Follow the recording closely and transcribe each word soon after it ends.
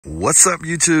What's up,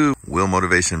 YouTube? Will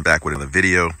Motivation back with another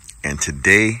video, and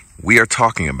today we are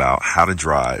talking about how to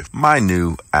drive my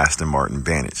new Aston Martin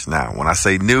Vantage. Now, when I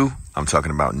say new, I'm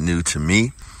talking about new to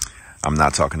me. I'm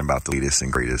not talking about the latest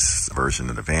and greatest version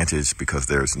of the Vantage, because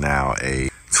there's now a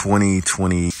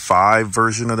 2025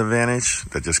 version of the Vantage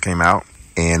that just came out,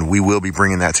 and we will be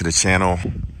bringing that to the channel.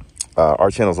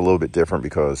 Our channel is a little bit different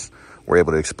because we're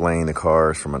able to explain the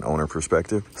cars from an owner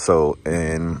perspective. So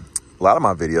in a lot of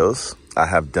my videos, I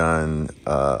have done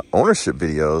ownership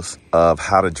videos of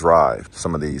how to drive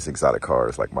some of these exotic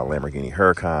cars, like my Lamborghini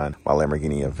Huracan, my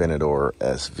Lamborghini Aventador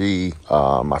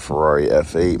SV, my Ferrari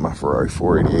F8, my Ferrari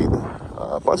 488,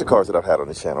 a bunch of cars that I've had on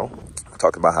the channel. I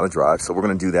talked about how to drive. So we're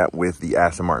going to do that with the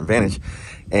Aston Martin Vantage.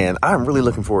 And I'm really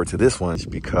looking forward to this one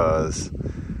because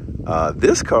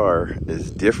this car is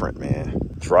different, man.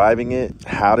 Driving it,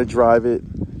 how to drive it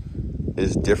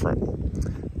is different.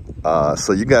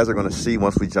 So you guys are going to see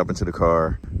once we jump into the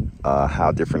car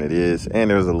how different it is. And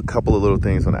there's a couple of little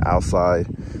things on the outside.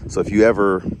 So if you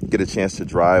ever get a chance to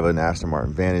drive an Aston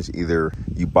Martin Vantage, either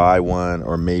you buy one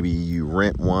or maybe you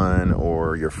rent one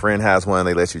or your friend has one,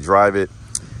 they let you drive it.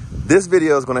 This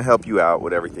video is going to help you out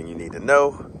with everything you need to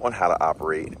know on how to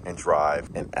operate and drive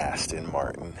an Aston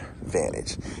Martin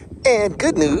Vantage. And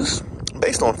good news,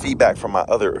 based on feedback from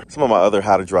some of my other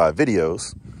how to drive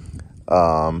videos,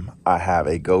 I have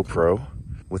a GoPro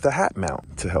with a hat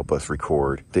mount to help us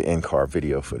record the in-car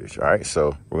video footage. All right,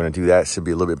 so we're going to do that. Should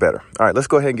be a little bit better. All right, let's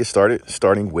go ahead and get started,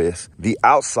 starting with the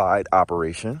outside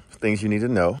operation, things you need to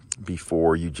know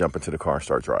before you jump into the car and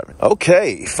start driving.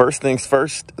 Okay, first things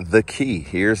first, the key.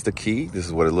 Here's the key. This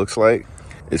is what it looks like.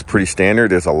 It's pretty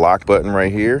standard. There's a lock button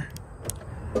right here.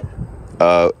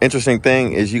 Interesting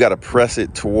thing is you got to press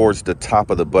it towards the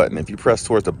top of the button. If you press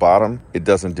towards the bottom, it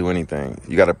doesn't do anything.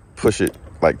 You got to push it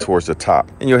like towards the top,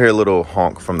 and you'll hear a little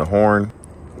honk from the horn,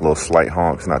 a little slight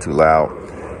honk. It's not too loud.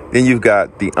 Then you've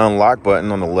got the unlock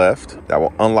button on the left that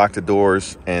will unlock the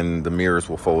doors and the mirrors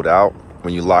will fold out.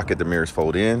 When you lock it, the mirrors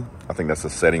fold in. I think that's a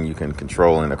setting you can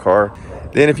control in the car.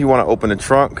 Then if you want to open the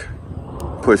trunk,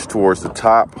 push towards the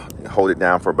top, hold it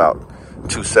down for about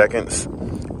 2 seconds,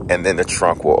 and then the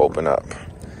trunk will open up.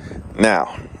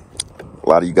 Now, a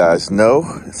lot of you guys know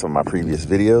in some of my previous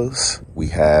videos, we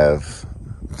have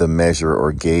the measure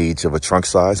or gauge of a trunk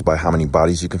size by how many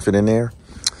bodies you can fit in there.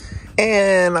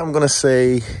 And I'm going to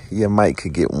say you might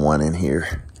could get one in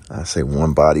here. I say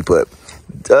one body, but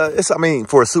for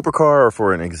a supercar or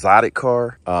for an exotic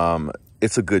car,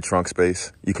 it's a good trunk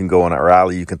space. You can go on a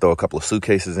rally. You can throw a couple of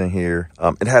suitcases in here.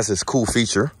 It has this cool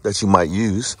feature that you might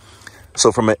use.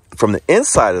 So from the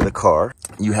inside of the car,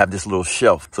 you have this little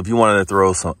shelf. So if you wanted to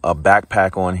throw a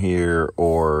backpack on here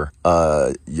or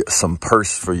some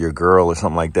purse for your girl or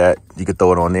something like that, you could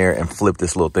throw it on there and flip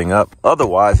this little thing up.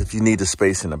 Otherwise, if you need the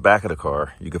space in the back of the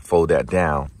car, you could fold that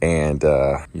down and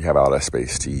you have all that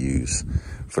space to use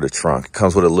for the trunk. It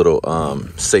comes with a little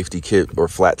safety kit or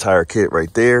flat tire kit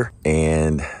right there.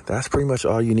 And that's pretty much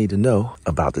all you need to know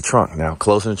about the trunk. Now,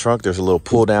 closing the trunk, there's a little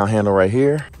pull down handle right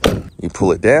here. You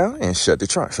pull it down and shut the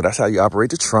trunk. So that's how you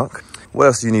operate the trunk. What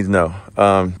else do you need to know?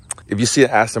 If you see an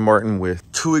Aston Martin with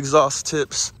 2 exhaust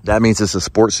tips, that means it's a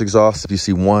sports exhaust. If you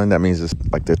see one, that means it's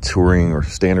like the touring or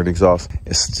standard exhaust.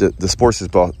 The sports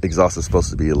exhaust is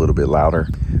supposed to be a little bit louder.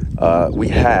 We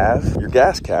have your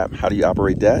gas cap. How do you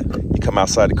operate that? You come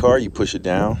outside the car, you push it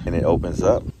down and it opens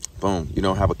up. Boom. You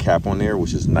don't have a cap on there,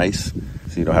 which is nice.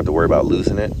 So you don't have to worry about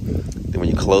losing it. Then when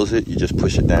you close it, you just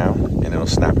push it down and it'll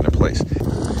snap into place.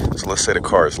 So let's say the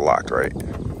car is locked, right?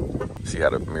 See how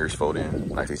the mirrors fold in?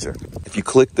 Nice feature. If you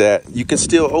click that, you can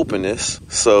still open this.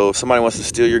 So if somebody wants to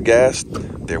steal your gas,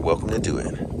 they're welcome to do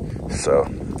it. So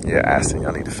yeah, Aston,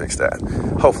 y'all need to fix that.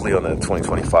 Hopefully on the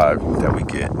 2025 that we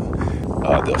get,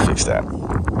 they'll fix that.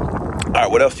 All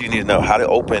right, what else do you need to know? How to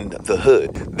open the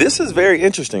hood. This is very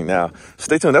interesting. Now,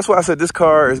 stay tuned. That's why I said this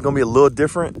car is going to be a little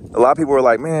different. A lot of people are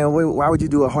like, man, why would you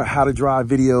do a how to drive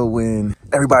video when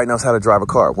everybody knows how to drive a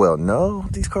car? Well, no,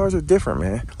 these cars are different,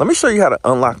 man. Let me show you how to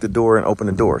unlock the door and open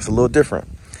the door. It's a little different.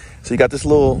 So you got this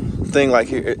little thing like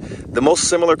here. The most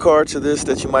similar car to this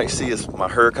that you might see is my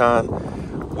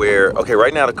Huracan, where, okay,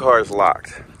 right now the car is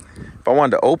locked. If I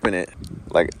wanted to open it,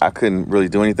 like I couldn't really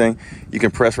do anything. You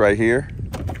can press right here.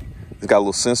 It's got a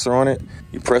little sensor on it.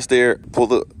 You press there, pull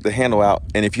the handle out,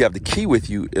 and if you have the key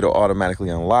with you, it'll automatically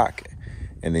unlock,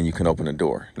 and then you can open the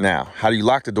door. Now, how do you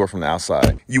lock the door from the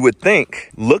outside? You would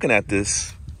think, looking at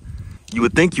this, you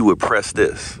would think you would press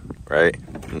this, right?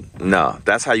 No,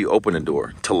 that's how you open the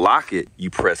door. To lock it, you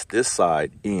press this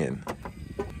side in.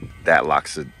 That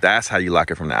locks it. That's how you lock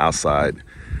it from the outside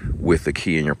with the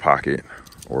key in your pocket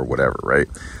or whatever, right?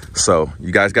 So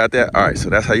you guys got that? All right, so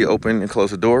that's how you open and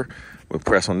close the door. We'll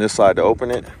press on this side to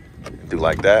open it. Do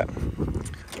like that.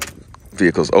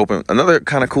 Vehicle's open. Another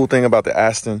kind of cool thing about the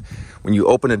Aston, when you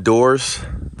open the doors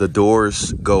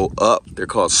go up. They're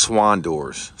called swan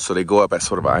doors. So they go up at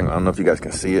sort of an angle. I don't know if you guys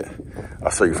can see it.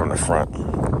 I'll show you from the front.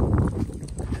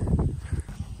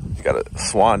 You got a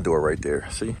swan door right there,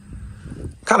 see?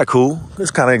 Kind of cool.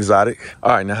 It's kind of exotic.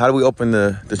 All right, now how do we open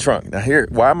the trunk? Now here,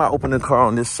 why am I opening the car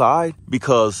on this side?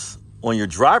 Because on your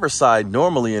driver's side,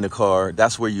 normally in the car,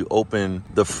 that's where you open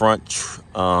the front,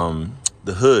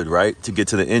 the hood, right? To get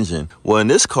to the engine. Well, in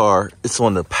this car, it's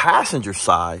on the passenger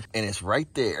side and it's right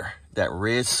there, that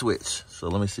red switch. So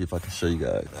let me see if I can show you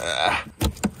guys.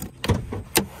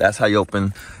 That's how you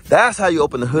open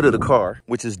the hood of the car,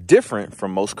 which is different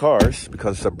from most cars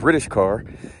because it's a British car,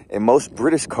 and most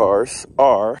British cars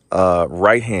are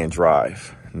right-hand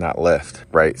drive, not left,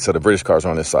 right? So the British cars are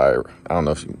on this side. I don't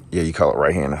know if you call it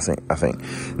right-hand, I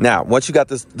think. Now, once you got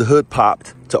the hood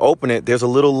popped, to open it, there's a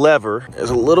little lever.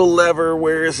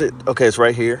 Where is it? Okay, it's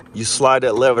right here. You slide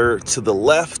that lever to the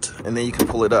left, and then you can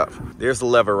pull it up. There's the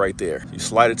lever right there. You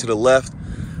slide it to the left,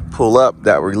 pull up,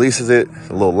 that releases it,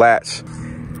 a little latch.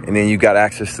 And then you got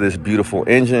access to this beautiful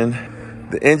engine.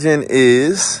 The engine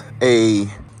is a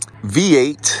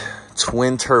V8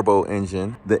 twin turbo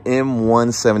engine, the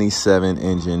M177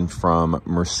 engine from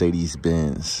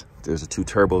Mercedes-Benz. There's the 2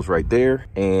 turbos right there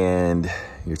and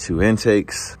your 2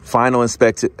 intakes. Final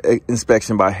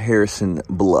inspection by Harrison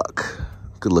Bluck.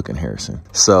 Good looking Harrison.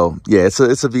 So yeah, it's a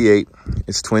V8,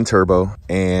 it's twin turbo,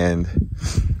 and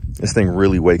this thing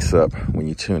really wakes up when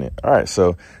you tune it. All right,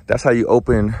 so that's how you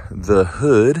open the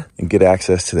hood and get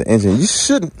access to the engine.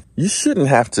 You shouldn't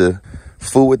have to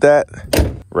fool with that,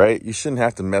 right? You shouldn't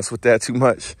have to mess with that too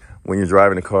much when you're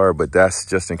driving the car, but that's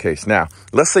just in case. Now,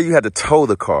 let's say you had to tow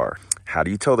the car. How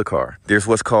do you tow the car? There's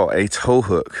what's called a tow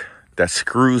hook that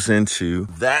screws into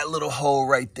that little hole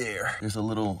right there. There's a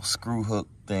little screw hook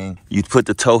thing. You put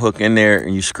the tow hook in there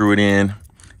and you screw it in.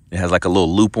 It has like a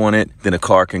little loop on it. Then a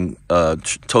car can,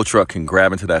 tow truck can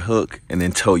grab into that hook and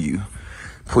then pull you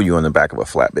on the back of a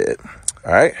flatbed.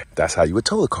 All right, that's how you would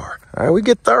tow the car. All right, we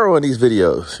get thorough in these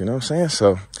videos, you know what I'm saying?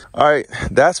 So, all right,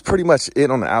 that's pretty much it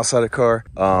on the outside of the car.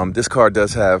 This car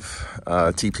does have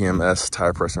TPMS,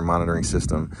 tire pressure monitoring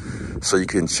system. So you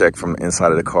can check from the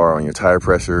inside of the car on your tire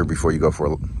pressure before you go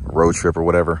for a road trip or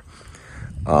whatever.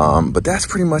 But that's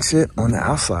pretty much it on the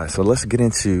outside. So let's get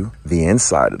into the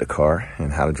inside of the car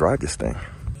and how to drive this thing.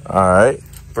 All right,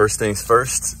 first things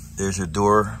first, there's your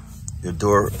door,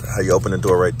 how you open the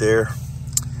door right there.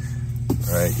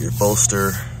 All right, your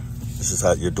bolster. This is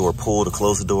how your door pull to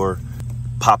close the door.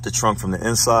 Pop the trunk from the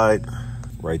inside.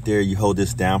 Right there, you hold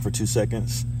this down for 2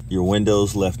 seconds. Your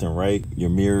windows left and right, your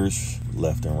mirrors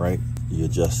left and right. You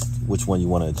adjust which one you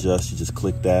want to adjust. You just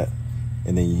click that,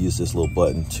 and then you use this little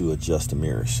button to adjust the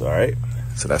mirrors. All right,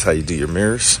 so that's how you do your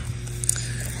mirrors.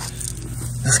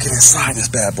 Let's get inside this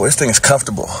bad boy. This thing is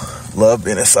comfortable. Love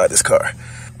being inside this car.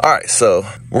 All right, so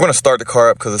we're gonna start the car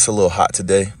up because it's a little hot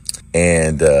today.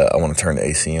 And I want to turn the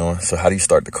AC on. So how do you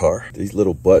start the car? These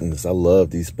little buttons, I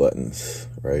love these buttons,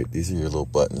 right? These are your little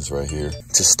buttons right here.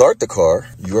 To start the car,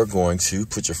 you are going to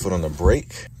put your foot on the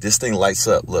brake. This thing lights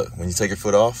up. Look, when you take your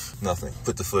foot off, nothing.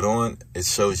 Put the foot on, it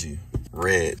shows you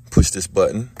red. Push this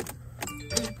button.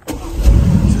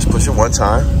 Just push it one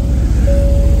time.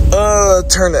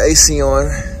 Turn the AC on.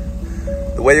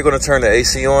 The way you're going to turn the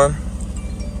AC on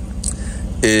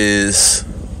is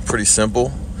pretty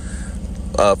simple.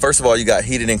 First of all, you got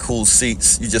heated and cooled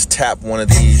seats. You just tap one of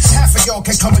these.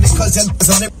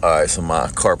 All right, so my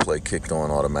CarPlay kicked on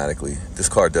automatically. This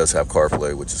car does have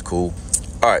CarPlay, which is cool.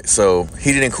 All right, so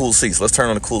heated and cooled seats. Let's turn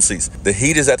on the cooled seats. The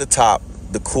heat is at the top.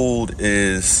 The cooled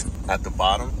is at the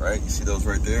bottom, right? You see those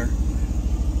right there?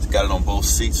 It's got it on both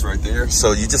seats right there.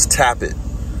 So you just tap it.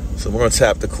 So we're gonna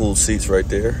tap the cooled seats right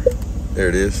there. There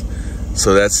it is.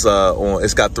 So that's on,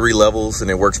 it's got 3 levels and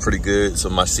it works pretty good. So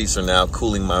my seats are now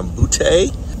cooling my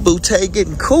bouteille. Bouteille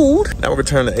getting cooled. Now we're gonna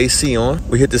turn the AC on.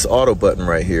 We hit this auto button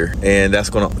right here, and that's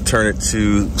gonna turn it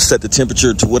to set the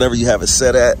temperature to whatever you have it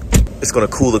set at. It's gonna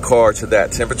cool the car to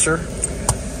that temperature.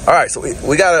 All right, so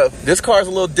we got this car is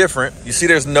a little different. You see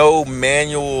there's no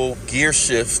manual gear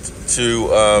shift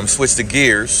to switch the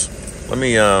gears. Let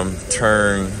me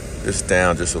turn this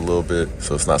down just a little bit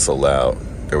so it's not so loud.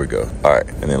 There we go. All right,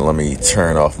 and then let me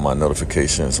turn off my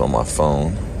notifications on my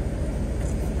phone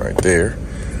right there.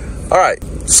 All right,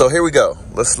 so here we go.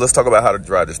 Let's talk about how to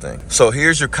drive this thing. So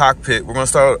here's your cockpit. We're gonna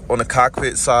start on the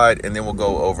cockpit side, and then we'll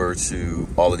go over to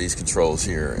all of these controls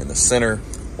here in the center.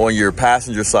 On your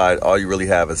passenger side, all you really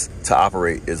have is to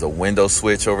operate is a window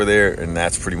switch over there, and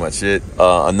that's pretty much it.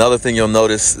 Another thing you'll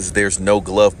notice is there's no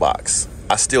glove box.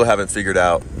 I still haven't figured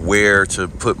out where to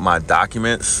put my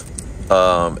documents.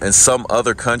 In some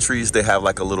other countries, they have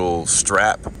like a little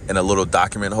strap and a little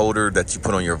document holder that you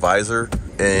put on your visor.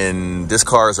 And this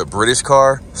car is a British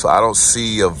car, so I don't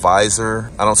see a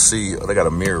visor. I don't see, oh, they got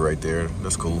a mirror right there.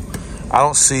 That's cool. I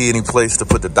don't see any place to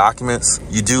put the documents.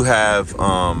 You do have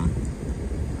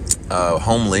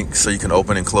home link, so you can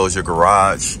open and close your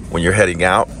garage when you're heading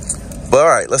out. But all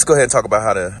right, let's go ahead and talk about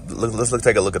how to,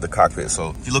 take a look at the cockpit.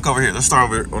 So if you look over here, let's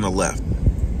start over on the left.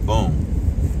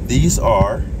 Boom. These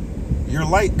are your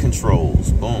light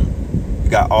controls. Boom. You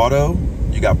got auto,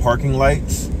 you got parking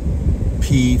lights.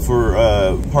 P for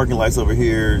parking lights over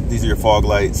here. These are your fog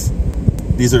lights.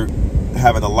 These are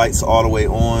having the lights all the way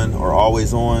on or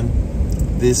always on.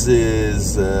 This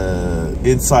is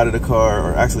inside of the car,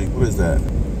 or actually, what is that?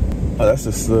 Oh, that's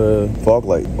just the fog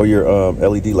light or your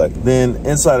LED light. Then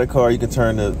inside the car, you can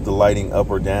turn the lighting up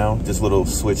or down. Just a little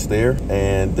switch there,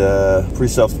 and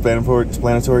pretty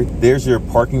self-explanatory. There's your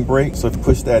parking brake. So if you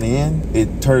push that in,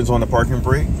 it turns on the parking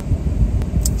brake.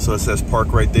 So it says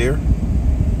park right there.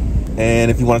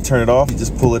 And if you want to turn it off, you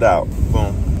just pull it out.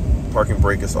 Boom, parking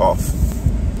brake is off.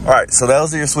 All right, so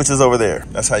those are your switches over there.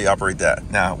 That's how you operate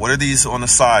that. Now, what are these on the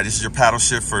side? This is your paddle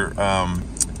shift for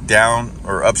down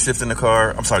or upshift in the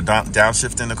car. I'm sorry,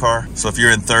 downshift in the car. So if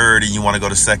you're in third and you want to go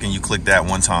to second, you click that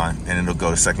one time and it'll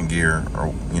go to second gear,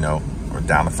 or or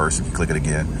down to first if you click it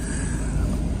again.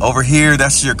 Over here,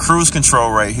 that's your cruise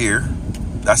control right here.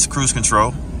 That's cruise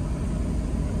control.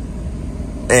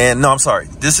 And no, I'm sorry.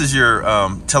 This is your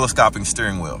telescoping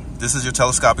steering wheel. This is your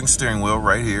telescoping steering wheel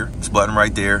right here. This button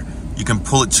right there. You can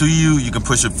pull it to you. You can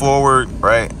push it forward,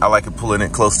 right? I like it pulling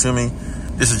it close to me.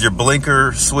 This is your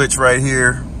blinker switch right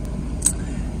here.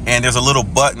 And there's a little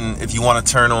button if you want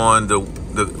to turn on the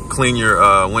clean your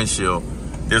windshield.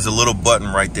 There's a little button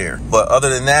right there. But other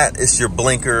than that, it's your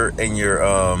blinker and your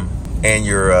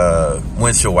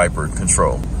windshield wiper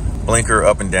control. Blinker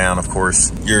up and down, of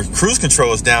course. Your cruise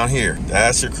control is down here.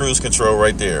 That's your cruise control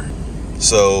right there.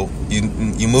 So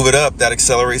you move it up, that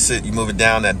accelerates it. You move it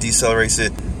down, that decelerates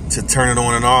it. To turn it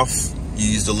on and off,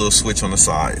 you use the little switch on the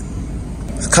side.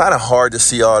 It's kind of hard to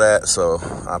see all that, so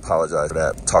I apologize for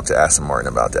that. Talk to Aston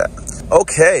Martin about that.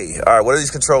 Okay, all right, what are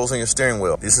these controls on your steering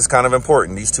wheel? This is kind of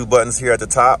important. These two buttons here at the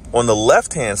top. On the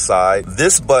left-hand side,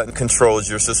 this button controls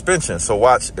your suspension. So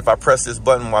watch, if I press this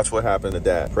button, watch what happens to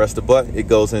that. Press the button, it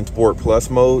goes in Sport Plus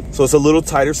mode. So it's a little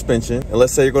tighter suspension. And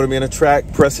let's say you're gonna be in a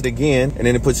track, press it again, and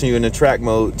then it puts you in the track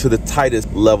mode to the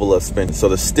tightest level of suspension. So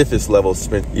the stiffest level of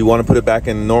suspension. You wanna put it back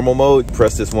in normal mode,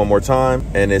 press this one more time,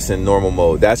 and it's in normal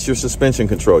mode. That's your suspension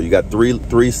control. You got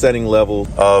three setting levels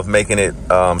of making it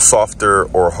softer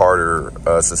or harder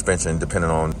suspension depending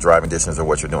on driving distance or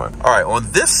what you're doing. All right,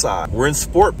 on this side, we're in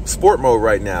sport mode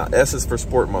right now. S is for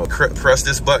sport mode. Press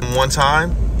this button one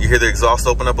time, you hear the exhaust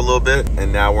open up a little bit,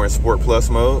 and now we're in Sport Plus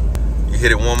mode. You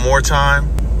hit it one more time,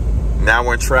 now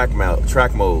we're in track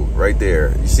mode right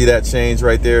there. You see that change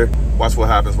right there? Watch what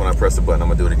happens when I press the button. I'm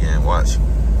gonna do it again, watch.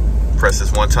 Press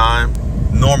this one time,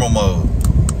 normal mode,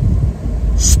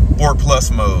 Sport Plus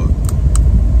mode,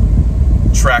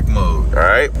 track mode, all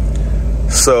right?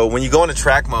 So when you go into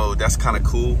track mode, that's kind of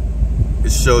cool.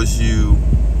 It shows you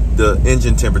the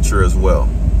engine temperature as well.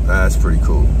 That's pretty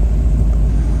cool.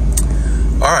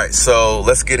 All right, so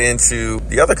let's get into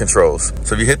the other controls.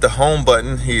 So if you hit the home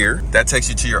button here, that takes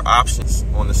you to your options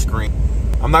on the screen.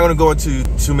 I'm not gonna go into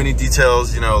too many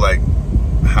details, like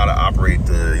how to operate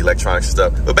the electronic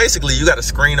stuff. But basically, you got a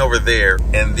screen over there,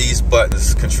 and these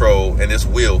buttons control, and this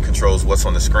wheel controls what's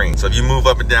on the screen. So if you move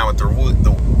up and down with the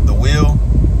wheel,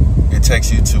 it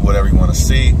takes you to whatever you want to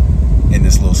see in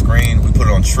this little screen. We put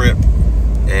it on trip,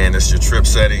 and it's your trip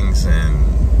settings,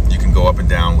 and you can go up and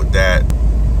down with that.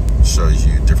 It shows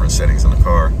you different settings on the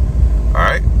car. All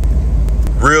right,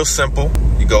 real simple.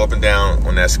 You go up and down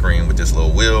on that screen with this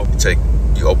little wheel.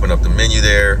 You open up the menu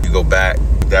there, you go back,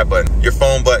 that button. Your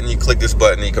phone button, you click this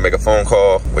button, you can make a phone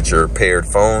call with your paired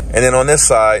phone. And then on this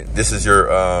side, this is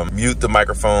your mute the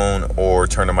microphone or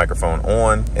turn the microphone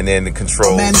on. And then the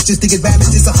controls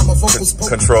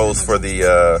for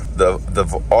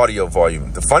the audio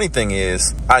volume. The funny thing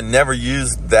is, I never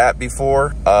used that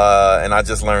before, and I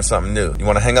just learned something new. You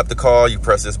wanna hang up the call, you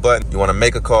press this button. You wanna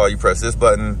make a call, you press this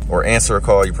button, or answer a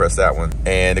call, you press that one.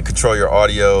 And to control your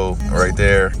audio right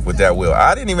there with that wheel.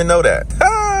 I didn't even know that.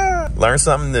 Learn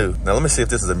something new. Now let me see if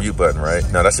this is a mute button, right?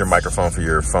 No, that's your microphone for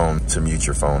your phone to mute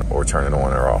your phone or turn it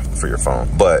on or off for your phone.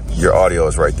 But your audio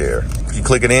is right there. If you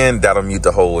click it in, that'll mute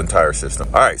the whole entire system.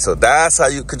 All right, so that's how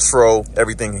you control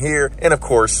everything here. And of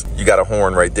course, you got a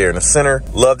horn right there in the center.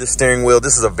 Love the steering wheel.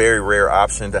 This is a very rare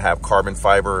option to have carbon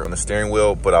fiber on the steering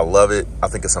wheel, but I love it. I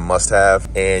think it's a must-have.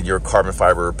 And your carbon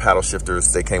fiber paddle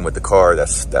shifters, they came with the car.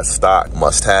 That's stock,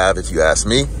 must-have if you ask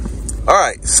me. All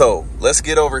right, so let's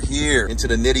get over here into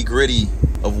the nitty-gritty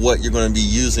of what you're going to be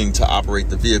using to operate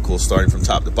the vehicle, starting from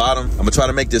top to bottom. I'm gonna try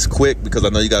to make this quick because I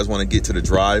know you guys want to get to the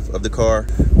drive of the car.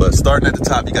 But starting at the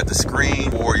top, you got the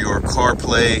screen for your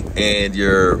CarPlay and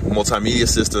your multimedia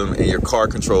system and your car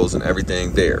controls and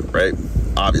everything there, right?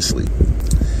 Obviously.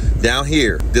 Down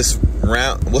here, this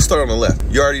round, we'll start on the left.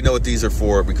 You already know what these are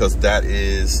for because that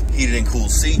is heated and cooled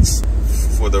seats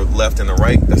for the left and the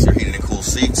right. That's your heated and cooled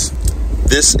seats.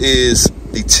 This is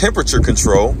the temperature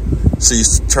control. So you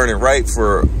turn it right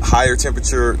for higher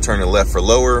temperature, turn it left for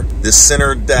lower. This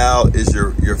center dial is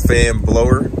your fan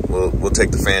blower. We'll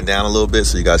take the fan down a little bit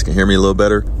so you guys can hear me a little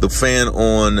better. The fan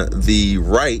on the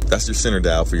right, that's your center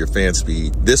dial for your fan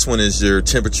speed. This one is your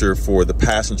temperature for the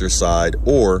passenger side,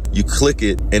 or you click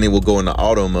it and it will go into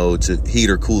auto mode to heat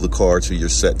or cool the car to your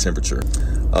set temperature.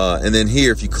 And then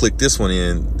here, if you click this one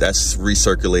in, that's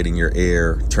recirculating your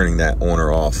air, turning that on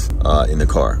or off in the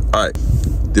car. All right,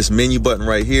 this menu button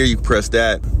right here, you press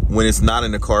that. When it's not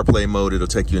in the CarPlay mode, it'll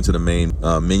take you into the main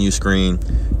menu screen.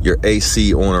 Your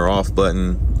AC on or off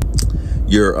button,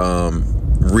 your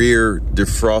rear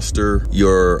defroster,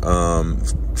 your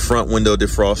front window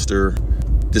defroster.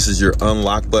 This is your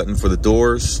unlock button for the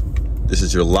doors. This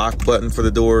is your lock button for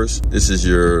the doors. This is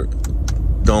your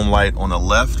dome light on the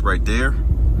left right there.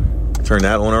 Turn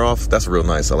that on or off. That's real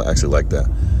nice. I actually like that.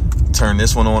 Turn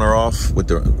this one on or off with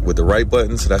the right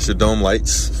button. So that's your dome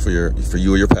lights for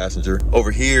you or your passenger.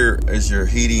 Over here is your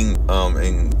heating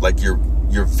and like your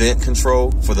vent control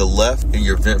for the left and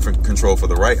your vent control for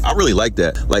the right. I really like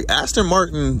that. Like Aston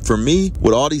Martin, for me,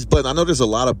 with all these buttons, I know there's a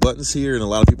lot of buttons here and a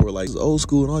lot of people are like, old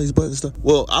school and all these buttons stuff.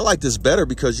 Well, I like this better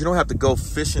because you don't have to go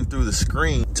fishing through the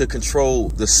screen to control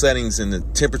the settings and the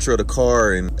temperature of the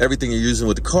car and everything you're using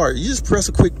with the car. You just press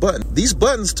a quick button. These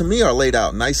buttons to me are laid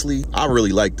out nicely. I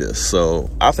really like this. So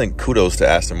I think kudos to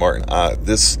Aston Martin.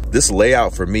 This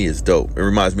layout for me is dope. It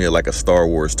reminds me of like a Star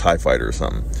Wars TIE fighter or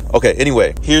something. Okay,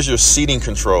 anyway, here's your seating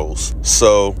controls.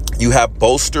 So you have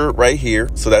bolster right here.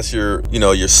 So that's your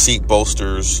seat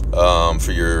bolsters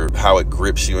for how it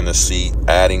grips you in the seat,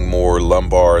 adding more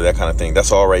lumbar, that kind of thing.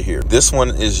 That's all right here. This one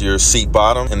is your seat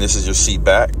bottom and this is your seat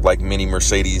back, like mini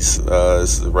Mercedes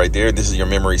is right there. This is your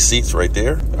memory seats right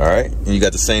there. All right. And you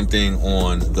got the same thing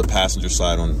on the passenger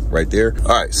side on right there.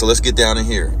 All right. So let's get down in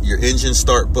here. Your engine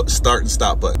start and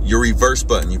stop button, your reverse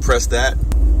button, you press that.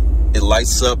 It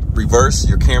lights up reverse,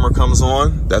 your camera comes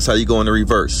on. That's how you go into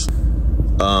reverse.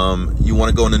 You want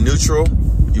to go into neutral,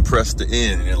 you press the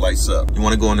N and it lights up. You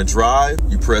want to go into drive,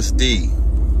 you press D,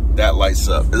 that lights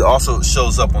up. It also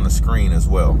shows up on the screen as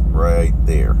well, right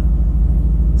there.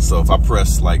 So if I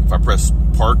press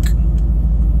park,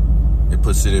 it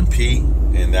puts it in P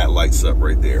and that lights up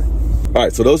right there. All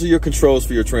right, so those are your controls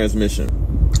for your transmission.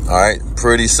 All right,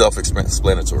 pretty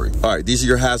self-explanatory. All right, these are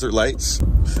your hazard lights,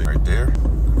 see right there.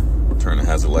 Turn the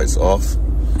hazard lights off.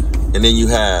 And then you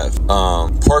have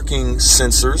parking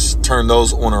sensors, turn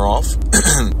those on or off.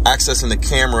 Accessing the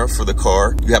camera for the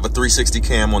car. You have a 360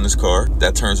 cam on this car.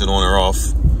 That turns it on or off.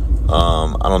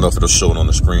 I don't know if it'll show it on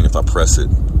the screen if I press it,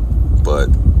 but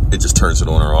it just turns it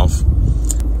on or off.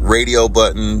 Radio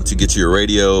button to get to your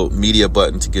radio. Media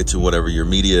button to get to whatever your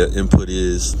media input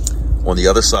is. On the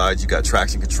other side, you got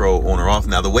traction control on or off.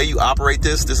 Now, the way you operate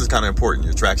this is kind of important.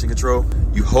 Your traction control,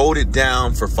 you hold it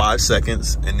down for 5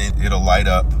 seconds and then it'll light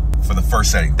up for the first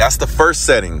setting. That's the first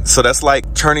setting. So that's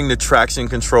like turning the traction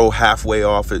control halfway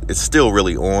off. It's still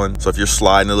really on. So if you're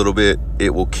sliding a little bit,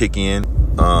 it will kick in.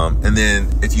 And then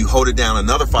if you hold it down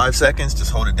another 5 seconds,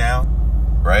 just hold it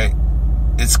down, right?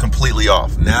 It's completely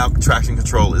off. Now traction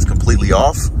control is completely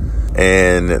off.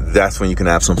 And that's when you can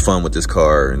have some fun with this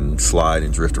car and slide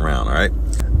and drift around, all right?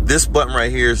 This button right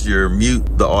here is your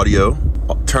mute the audio.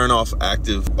 Turn off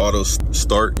active auto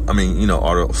start.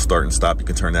 Auto start and stop. You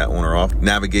can turn that on or off.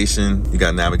 Navigation, you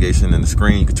got navigation in the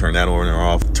screen. You can turn that on or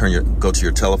off. Go to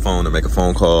your telephone to make a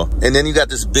phone call. And then you got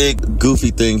this big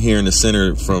goofy thing here in the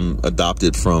center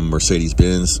adopted from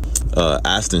Mercedes-Benz.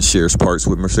 Aston shares parts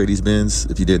with Mercedes-Benz,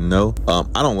 if you didn't know.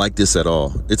 I don't like this at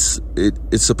all. It's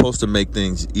supposed to make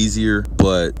things easier,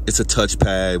 but it's a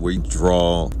touchpad where you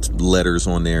draw letters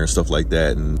on there and stuff like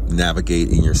that and navigate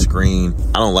in your screen.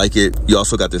 I don't like it. You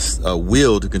also got this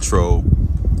wheel to control,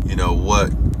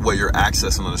 what what you're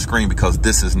accessing on the screen because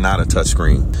this is not a touch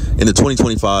screen. In the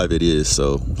 2025 it is,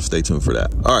 so stay tuned for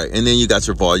that. All right, and then you got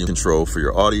your volume control for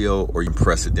your audio, or you can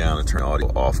press it down and turn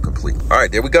audio off completely. All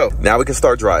right, there we go. Now we can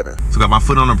start driving. So got my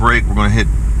foot on the brake. We're gonna hit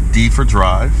D for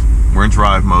drive. We're in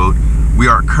drive mode. We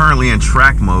are currently in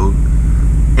track mode,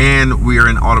 and we are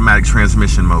in automatic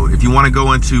transmission mode. If you want to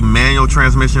go into manual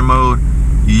transmission mode,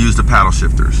 you use the paddle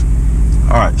shifters.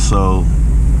 All right, so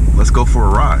let's go for a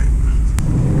ride.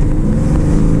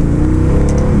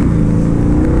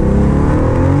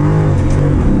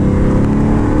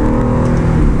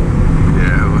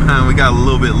 Yeah, we got a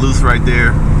little bit loose right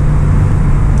there.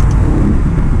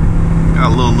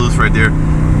 Got a little loose right there.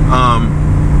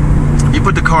 If you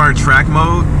put the car in track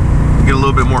mode, you get a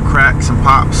little bit more cracks and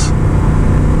pops.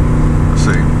 Let's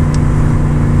see.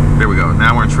 There we go.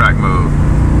 Now we're in track mode.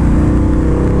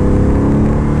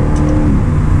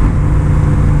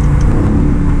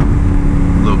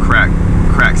 Little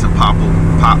cracks and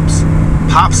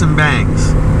pops and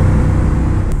bangs.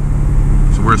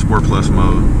 So we're in Sport Plus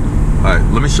mode. All right,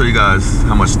 let me show you guys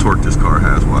how much torque this car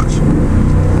has. Watch.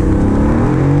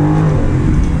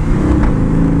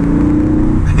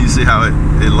 You see how it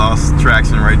lost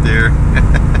traction right there?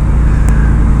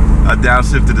 I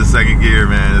downshifted the second gear,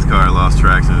 man. This car lost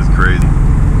traction. It's crazy.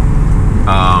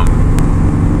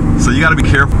 So you got to be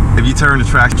careful. If you turn the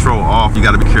traction control off, you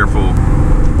got to be careful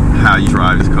how you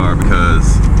drive this car,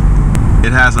 because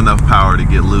it has enough power to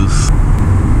get loose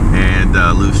and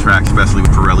lose track, especially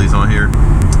with Pirellis on here.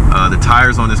 The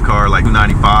tires on this car are like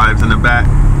 295s in the back,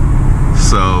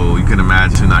 so you can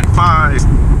imagine 295s,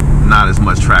 not as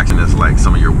much traction as like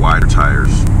some of your wider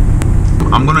tires.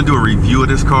 I'm gonna do a review of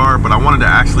this car, but I wanted to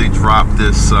actually drop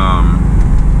this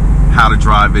how to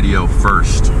drive video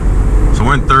first. So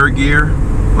we're in third gear.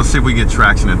 Let's see if we get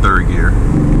traction in third gear.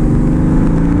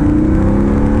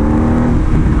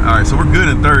 All right, so we're good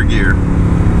in third gear.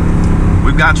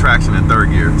 We've got traction in third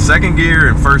gear. Second gear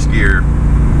and first gear,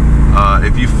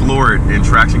 if you floor it and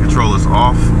traction control is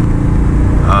off,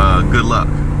 good luck.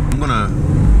 We're gonna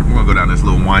go down this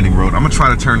little winding road. I'm gonna try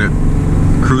to turn the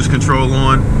cruise control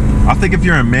on. I think if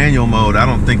you're in manual mode, I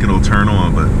don't think it'll turn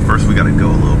on, but first we gotta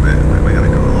go a little bit. We gotta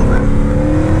go a little bit.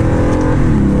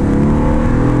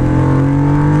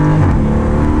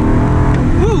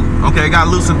 Woo! Okay, it got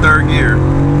loose in third gear.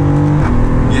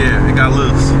 Yeah, it got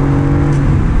loose.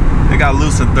 It got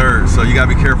loose in third, so you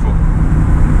gotta be careful.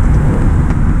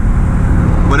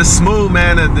 But it's smooth,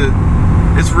 man.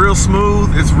 It's real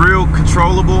smooth. It's real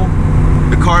controllable.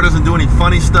 The car doesn't do any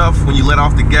funny stuff when you let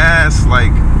off the gas.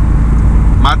 Like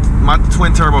my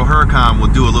twin turbo Huracan will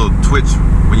do a little twitch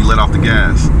when you let off the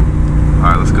gas. All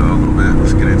right, let's go a little bit.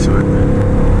 Let's get into it.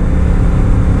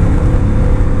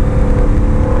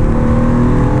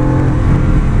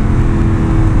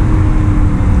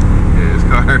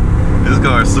 Yeah, this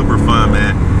car is super fun,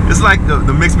 man. It's like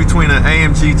the mix between an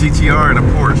AMG GTR and a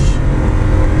Porsche.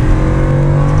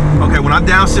 Okay, when I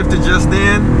downshifted just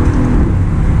then,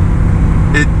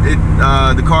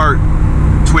 the car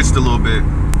twitched a little bit.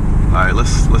 All right,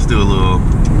 let's do a little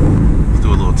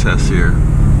test here.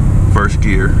 First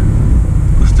gear.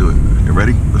 Let's do it. You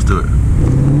ready? Let's do it.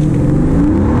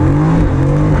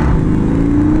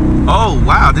 Oh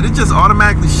wow, did it just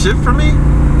automatically shift for me?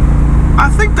 I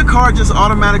think the car just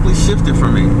automatically shifted for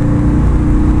me.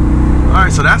 All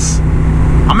right, so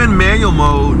I'm in manual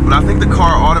mode, but I think the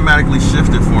car automatically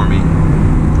shifted for me.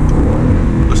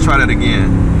 Let's try that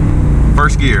again.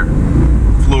 First gear,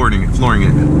 flooring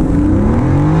it.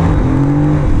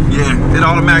 Yeah, it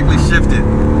automatically shifted.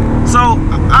 So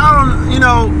I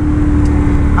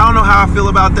don't know how I feel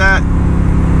about that.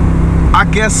 I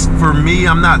guess for me,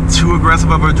 I'm not too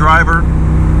aggressive of a driver,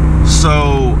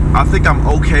 so I think I'm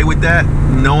okay with that,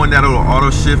 knowing that it'll auto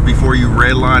shift before you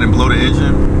redline and blow the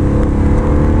engine.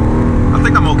 I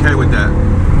think I'm okay with that.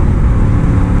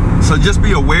 So just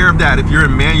be aware of that. If you're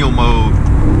in manual mode,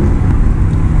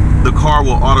 the car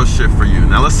will auto shift for you.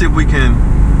 Now let's see if we can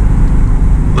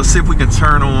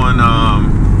turn on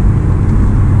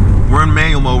we're in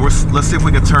manual mode. Let's see if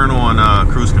we can turn on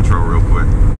cruise control real quick.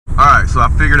 All right, so I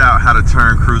figured out how to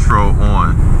turn cruise control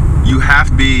on. You have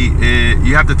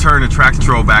to turn the traction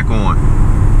control back on,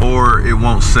 or it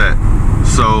won't set.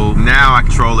 So now I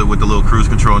control it with the little cruise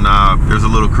control knob. There's a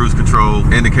little cruise control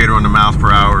indicator on the miles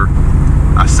per hour.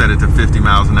 I set it to 50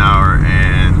 miles an hour,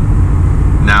 and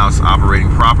now it's operating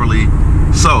properly.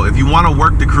 So if you want to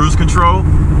work the cruise control,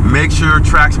 make sure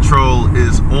traction control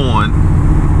is on,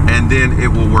 and then it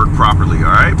will work properly.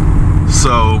 All right,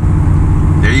 so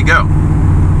there you go.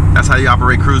 That's how you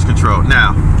operate cruise control.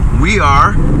 Now we're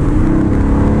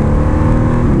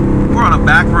on a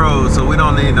back road, so we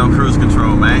don't need no cruise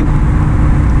control, man.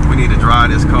 ride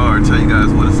this car and tell you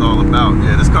guys what it's all about.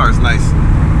 Yeah, this car is nice.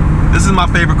 This is my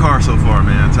favorite car so far,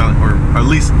 man. Or at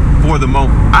least for the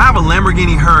moment. I have a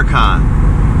Lamborghini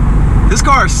Huracan. This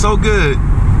car is so good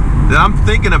that I'm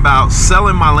thinking about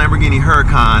selling my Lamborghini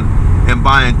Huracan and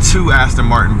buying 2 Aston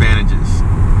Martin Vantages.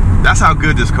 That's how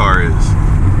good this car is.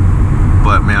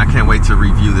 But man, I can't wait to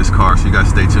review this car, so you guys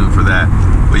stay tuned for that.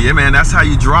 But yeah, man, that's how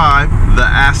you drive the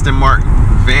Aston Martin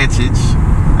Vantage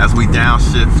as we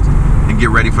downshift and get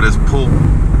ready for this pull.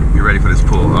 Get ready for this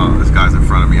pull. This guy's in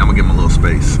front of me. I'm gonna give him a little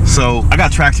space. So I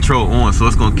got traction control on, so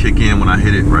it's gonna kick in when I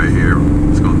hit it right here.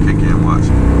 It's gonna kick in, watch.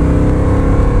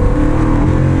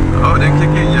 Oh, it didn't kick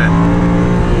in yet.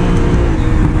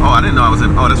 Oh, I didn't know I was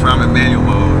in, oh, that's right, I'm in manual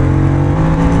mode.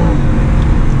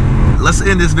 Let's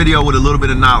end this video with a little bit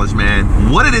of knowledge,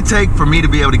 man. What did it take for me to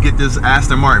be able to get this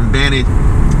Aston Martin Vantage?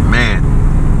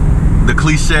 Man, the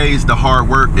cliches, the hard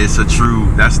work, it's a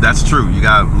true, that's true. You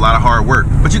got a lot of hard work,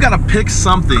 but you gotta pick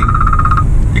something.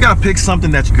 You gotta pick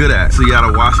something that you're good at. So you got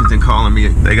a Washington calling me.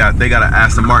 They got an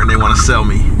Aston Martin they wanna sell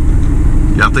me.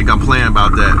 Y'all think I'm playing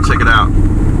about that? Check it out.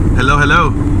 Hello,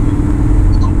 hello.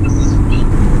 This is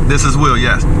Will. This is Will,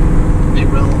 yes. Hey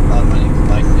Will, my name's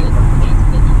Mike.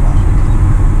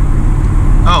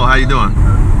 Oh, how you doing?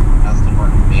 Aston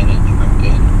Martin Vantage, I'm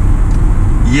good.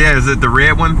 Yeah, is it the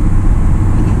red one?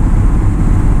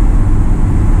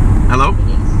 Hello? It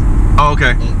is. Oh,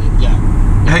 okay. Yeah.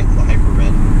 Hey. It's the hyper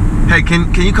red. Hey,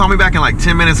 can you call me back in like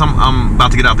 10 minutes? I'm about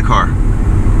to get out the car.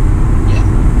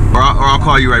 Yeah. Or I'll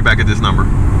call you right back at this number.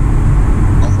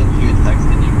 I'll send you a text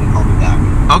and you can call me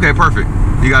back. Okay, perfect.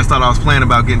 You guys thought I was playing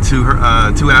about getting two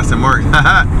Aston Martin.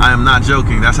 I am not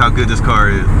joking. That's how good this car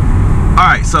is. All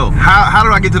right, so how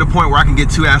do I get to the point where I can get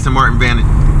 2 Aston Martin Vantage?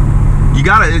 You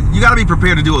gotta be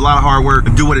prepared to do a lot of hard work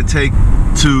and do what it takes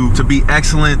to be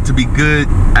excellent, to be good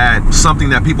at something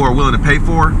that people are willing to pay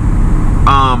for.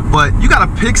 But you gotta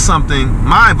pick something.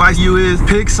 My advice to you is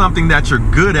pick something that you're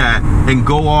good at and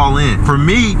go all in. For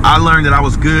me, I learned that I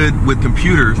was good with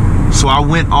computers, so I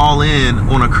went all in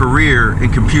on a career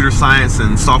in computer science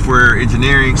and software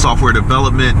engineering, software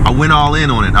development. I went all in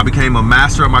on it. I became a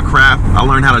master of my craft. I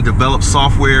learned how to develop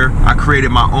software. I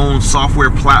created my own software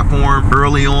platform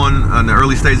early on in the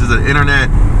early stages of the internet,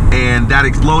 and that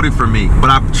exploded for me. But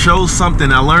I chose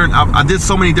something. I did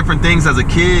so many different things as a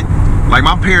kid. Like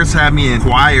my parents had me in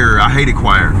choir. I hated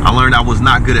choir. I learned I was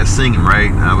not good at singing, right?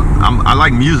 I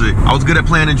like music. I was good at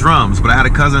playing the drums, but I had a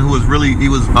cousin who was he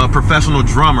was a professional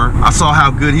drummer. I saw how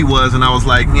good he was and I was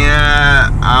like, yeah,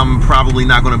 I'm probably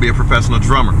not gonna be a professional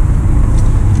drummer.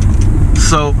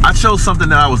 So I chose something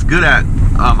that I was good at.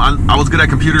 I was good at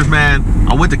computers, man.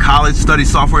 I went to college, studied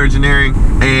software engineering,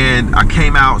 and I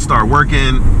came out, started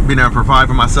working, being able to provide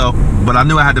for myself, but I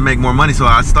knew I had to make more money, so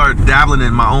I started dabbling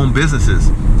in my own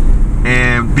businesses.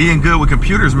 And being good with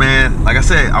computers, man, like I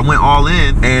said, I went all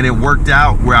in and it worked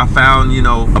out where I found, you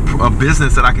know, a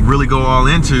business that I could really go all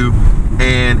into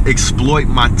and exploit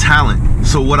my talent.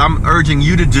 So what I'm urging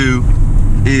you to do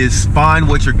is find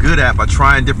what you're good at by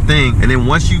trying different things. And then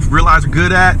once you realize you're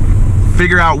good at,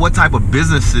 figure out what type of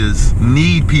businesses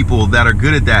need people that are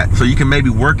good at that, so you can maybe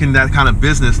work in that kind of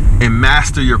business and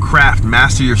master your craft,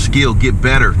 master your skill, get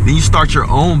better. Then you start your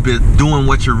own business doing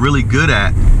what you're really good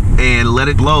at and let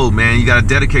it blow, man. You got to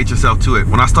dedicate yourself to it.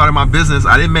 When I started my business,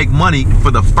 I didn't make money for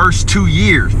the first 2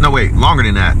 years. No, wait, longer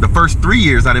than that. The first 3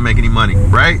 years, I didn't make any money,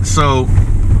 right? So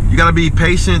you got to be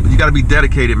patient. You got to be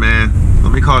dedicated, man.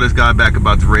 Let me call this guy back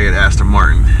about the red Aston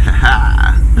Martin.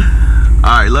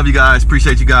 All right, love you guys.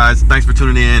 Appreciate you guys. Thanks for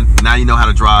tuning in. Now you know how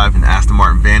to drive an Aston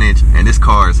Martin Vantage, and this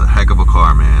car is a heck of a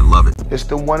car, man. Love it. It's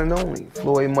the one and only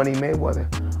Floyd Money Mayweather.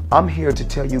 I'm here to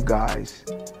tell you guys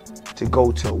to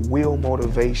go to Will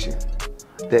Motivation.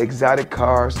 The exotic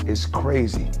cars is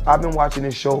crazy. I've been watching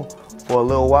this show for a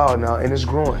little while now, and it's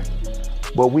growing.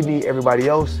 But we need everybody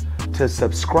else to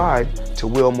subscribe to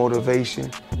Will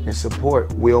Motivation and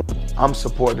support Will. I'm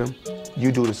supporting them.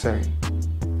 You do the same.